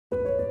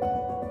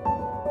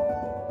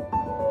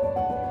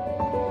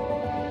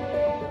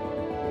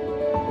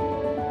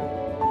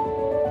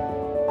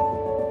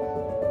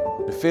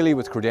filly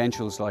with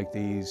credentials like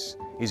these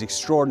is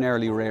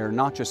extraordinarily rare,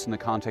 not just in the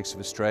context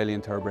of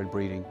Australian thoroughbred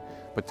breeding,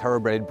 but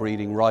thoroughbred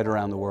breeding right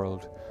around the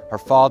world. Her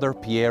father,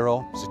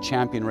 Piero, is a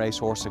champion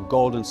racehorse, a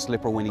golden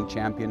slipper winning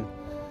champion,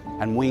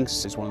 and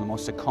Winx is one of the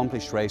most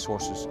accomplished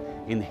racehorses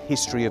in the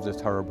history of the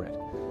thoroughbred.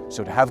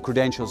 So to have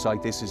credentials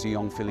like this as a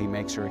young filly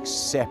makes her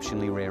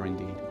exceptionally rare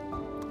indeed.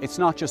 It's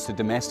not just the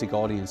domestic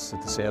audience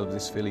that the sale of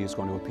this filly is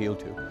going to appeal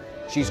to.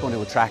 She's going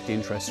to attract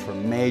interest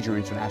from major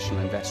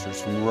international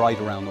investors from right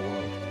around the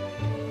world.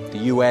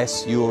 The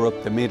US,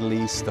 Europe, the Middle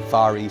East, the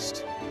Far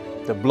East.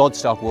 The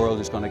bloodstock world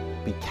is going to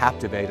be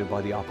captivated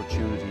by the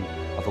opportunity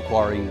of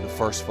acquiring the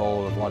first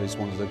foal of what is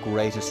one of the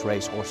greatest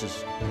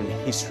racehorses in the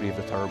history of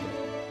the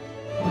thoroughbred.